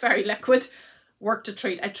liquid. Worked a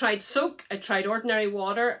treat. I tried soak, I tried ordinary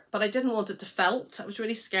water, but I didn't want it to felt. I was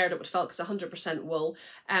really scared it would felt because 100% wool.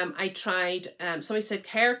 I tried, somebody said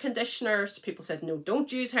hair conditioner. So people said, no,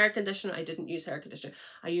 don't use hair conditioner. I didn't use hair conditioner.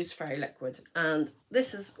 I used Fairy liquid. And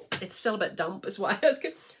it's still a bit damp is why I was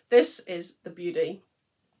good. This is the beauty.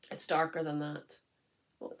 It's darker than that.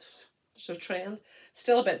 Well, it's a trend.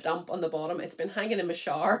 Still a bit damp on the bottom. It's been hanging in my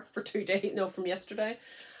shower for 2 days, no, from yesterday.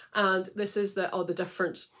 And this is the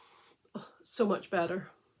different. Oh, so much better.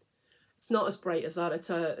 It's not as bright as that. It's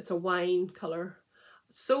a wine colour.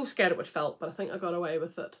 So scared it would felt, but I think I got away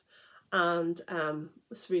with it. And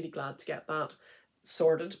was really glad to get that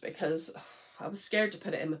sorted because I was scared to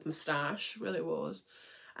put it in with my stash, really was.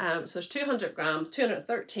 So there's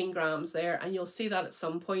 213 grams there, and you'll see that at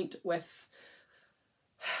some point with,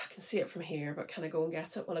 I can see it from here, but can I go and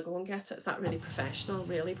get it? Will I go and get it? Is that really professional?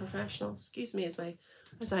 Really professional? Excuse me as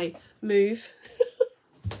I move.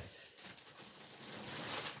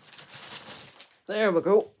 There we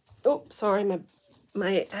go. Oh, sorry,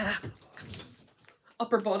 my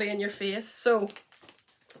upper body in your face. So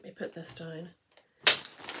let me put this down.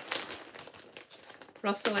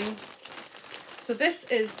 Rustling. So this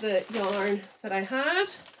is the yarn that I had.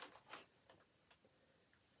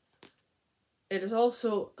 It is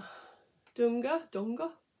also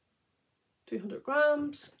Dundaga, 200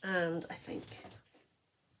 grams, and I think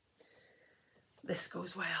this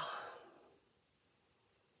goes well.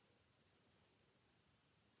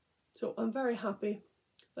 So I'm very happy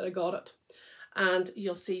that I got it, and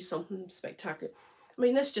you'll see something spectacular. I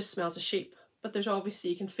mean, this just smells of sheep, but there's obviously,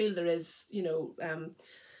 you can feel there is, you know,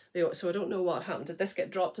 so I don't know what happened. Did this get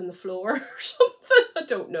dropped in the floor or something? I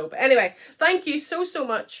don't know. But anyway, thank you so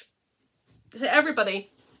much to everybody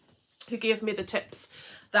who gave me the tips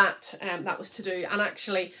that that was to do. And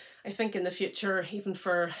actually, I think in the future, even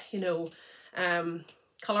for, you know,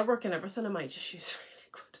 colour work and everything, I might just use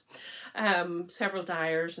liquid. Several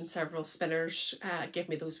dyers and several spinners gave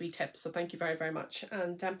me those wee tips, so thank you very, very much.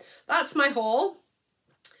 And that's my haul.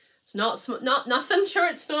 It's not nothing, sure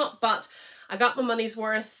it's not, but I got my money's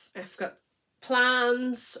worth. I've got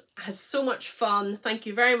plans. I had so much fun. Thank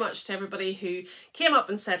you very much to everybody who came up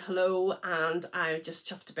and said hello, and I just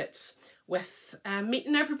chuffed to bits with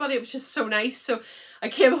meeting everybody. It was just so nice. So I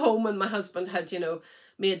came home and my husband had, you know,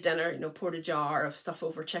 made dinner, you know, poured a jar of stuff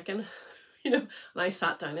over chicken, you know, and I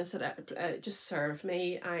sat down and said, just serve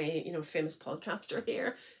me. You know, famous podcaster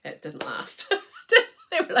here. It didn't last.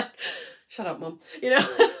 They were like, shut up, mum, you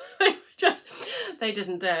know. They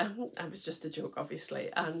didn't, it was just a joke,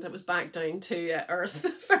 obviously, and it was back down to earth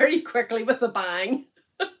very quickly with a bang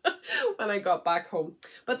when I got back home.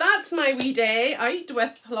 But that's my wee day out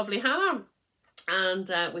with lovely Hannah,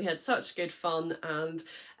 and we had such good fun, and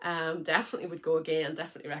definitely would go again,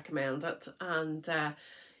 definitely recommend it, and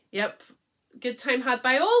yep, good time had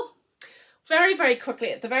by all. Very, very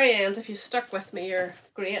quickly at the very end, if you stuck with me, you're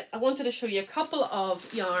great. I wanted to show you a couple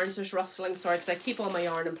of yarns. There's rustling, sorry, because I keep all my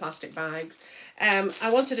yarn in plastic bags. I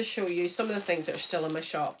wanted to show you some of the things that are still in my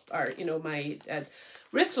shop, or, you know, my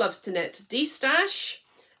Ruthlovestoknit Destash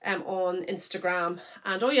on Instagram.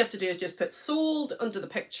 And all you have to do is just put sold under the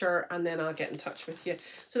picture, and then I'll get in touch with you.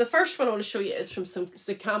 So the first one I want to show you is from some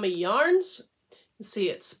Jacki yarns. You can see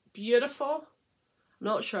it's beautiful. I'm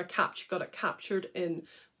not sure I got it captured in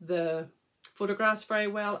the photographs very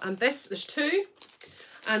well. And this, there's two,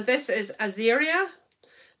 and this is Azaria,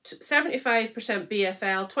 75%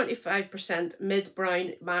 BFL, 25%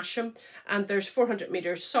 mid-brown Masham, and there's 400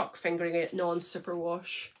 meters sock fingering it,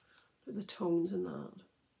 non-superwash. Look at the tones in that.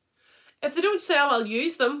 If they don't sell, I'll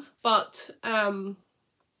use them, but if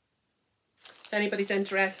anybody's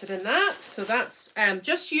interested in that. So that's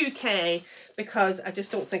just UK, because I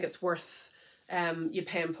just don't think it's worth you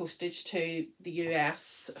paying postage to the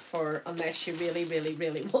US for, unless you really, really,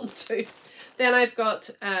 really want to. Then I've got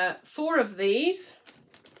 4 of these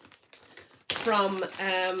from,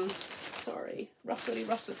 sorry,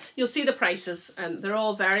 Russell. You'll see the prices, and they're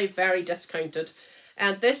all very, very discounted.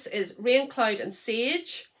 And this is Rain Cloud and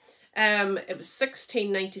Sage. It was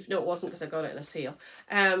 $16.90. No, it wasn't, because I got it in a sale.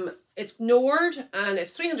 It's Nord, and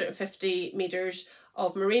it's 350 meters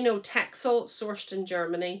of merino textile sourced in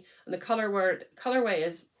Germany, and the colorway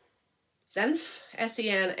is Senf,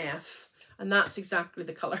 S-E-N-F, and that's exactly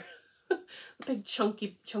the color. Big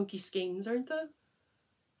chunky skeins, aren't they?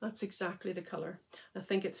 That's exactly the color. I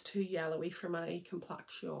think it's too yellowy for my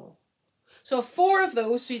complexion. So 4 of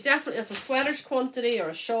those. So you definitely, it's a sweaters quantity or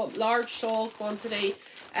a shawl, large shawl quantity.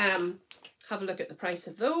 Have a look at the price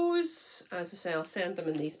of those. As I say, I'll send them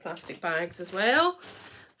in these plastic bags as well.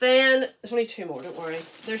 Then there's only 2 more, don't worry.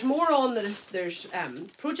 There's more on there's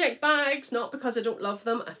project bags, not because I don't love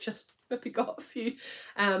them. I've just maybe got a few.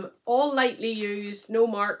 All lightly used, no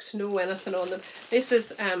marks, no anything on them. This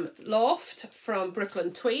is Loft from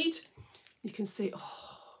Brooklyn Tweed. You can see,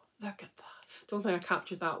 oh, look at that. Don't think I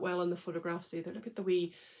captured that well in the photographs either. Look at the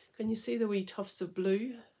wee, can you see the wee tufts of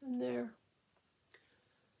blue in there?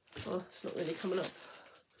 Oh, it's not really coming up.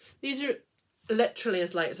 These are literally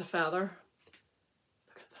as light as a feather.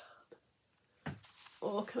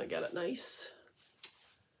 Oh, can I get it nice?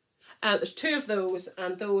 There's 2 of those,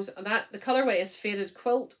 and the colourway is Faded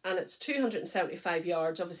Quilt, and it's 275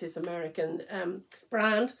 yards. Obviously, it's American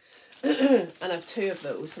brand, and I have 2 of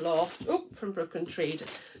those. Loft, oh, from Brooklyn Tweed,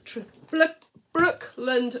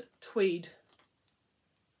 Brooklyn Tweed.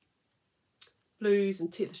 Blues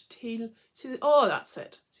and teal. There's teal. See, oh, that's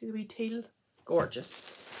it. See the wee teal, gorgeous.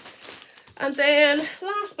 And then,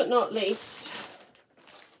 last but not least,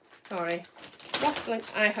 sorry. Rustling.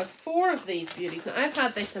 I have 4 of these beauties. Now, I've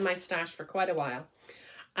had this in my stash for quite a while,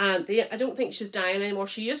 and I don't think she's dying anymore.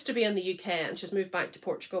 She used to be in the UK, and she's moved back to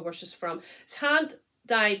Portugal, where she's from. It's hand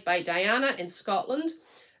dyed by Diana in Scotland.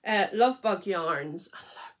 Lovebug yarns. And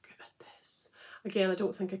look at this. Again, I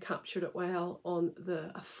don't think I captured it well on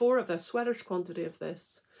the 4 of the sweaters quantity of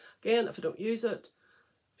this. Again, if I don't use it,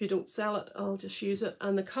 if you don't sell it, I'll just use it.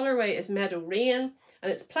 And the colourway is Meadow Rain,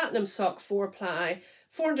 and it's platinum sock 4-ply.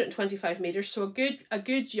 425 meters, so a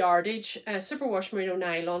good yardage, superwash merino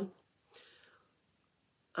nylon.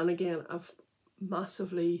 And again, I've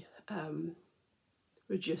massively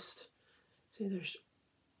reduced. See, there's,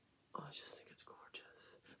 oh, I just think it's gorgeous.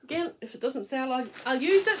 Again, if it doesn't sell, I'll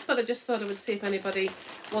use it, but I just thought I would see if anybody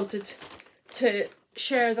wanted to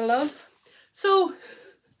share the love. So,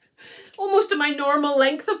 almost to my normal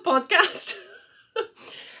length of podcast.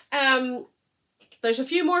 There's a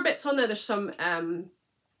few more bits on there. There's some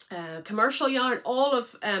commercial yarn. All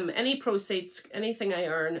of any proceeds, anything I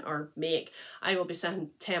earn or make, I will be sending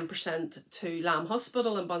 10% to Lamb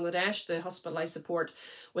Hospital in Bangladesh, the hospital I support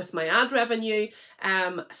with my ad revenue.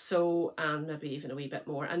 So, and maybe even a wee bit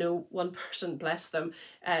more. I know one person, bless them,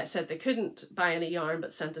 said they couldn't buy any yarn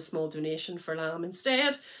but sent a small donation for Lamb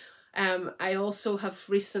instead. I also have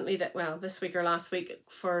recently, this week or last week,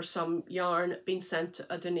 for some yarn, been sent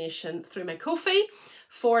a donation through my Ko-fi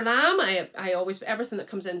for Lamb. I always, everything that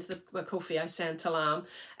comes into my Ko-fi I send to Lamb,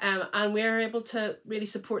 and we're able to really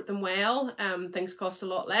support them well. Things cost a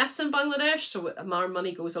lot less in Bangladesh, so our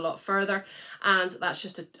money goes a lot further, and that's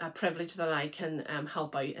just a privilege that I can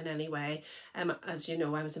help out in any way. As you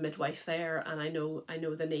know, I was a midwife there, and I know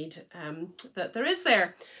the need that there is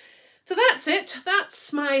there. So that's it.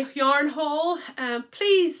 That's my yarn haul.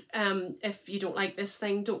 Please, if you don't like this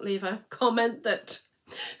thing, don't leave a comment that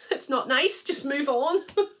it's not nice. Just move on.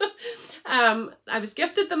 I was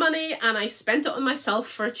gifted the money and I spent it on myself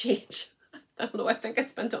for a change. I don't know, I think I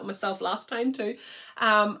spent it on myself last time too.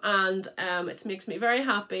 It makes me very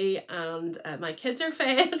happy, and my kids are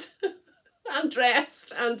fed and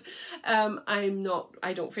dressed, and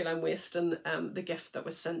I don't feel I'm wasting the gift that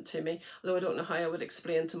was sent to me, although I don't know how I would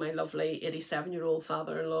explain to my lovely 87-year-old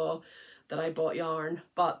father-in-law that I bought yarn,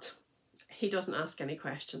 but he doesn't ask any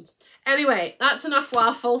questions. Anyway, that's enough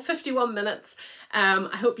waffle. 51 minutes.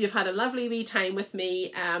 I hope you've had a lovely wee time with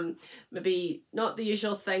me. Maybe not the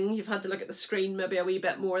usual thing. You've had to look at the screen maybe a wee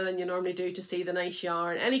bit more than you normally do to see the nice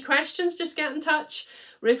yarn. Any questions, just get in touch.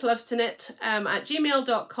 Ruthlovestoknit at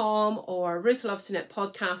gmail.com or Ruthlovestoknit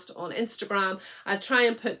podcast on Instagram. I'll try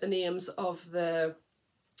and put the names of the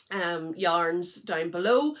yarns down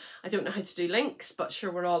below. I don't know how to do links, but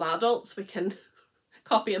sure, we're all adults. We can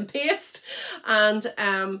copy and paste, and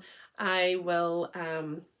I will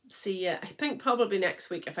see you, I think probably next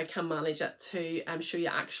week if I can manage it, to show you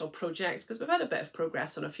actual projects, because we've had a bit of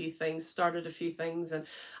progress on a few things, started a few things,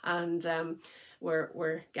 and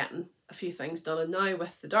we're getting a few things done. And now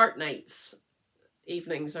with the dark nights,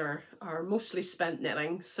 evenings are mostly spent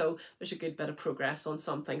knitting, so there's a good bit of progress on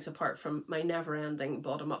some things apart from my never-ending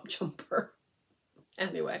bottom-up jumper.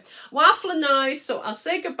 Anyway, waffling now, so I'll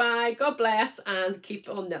say goodbye, God bless, and keep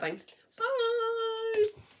on knitting. Bye!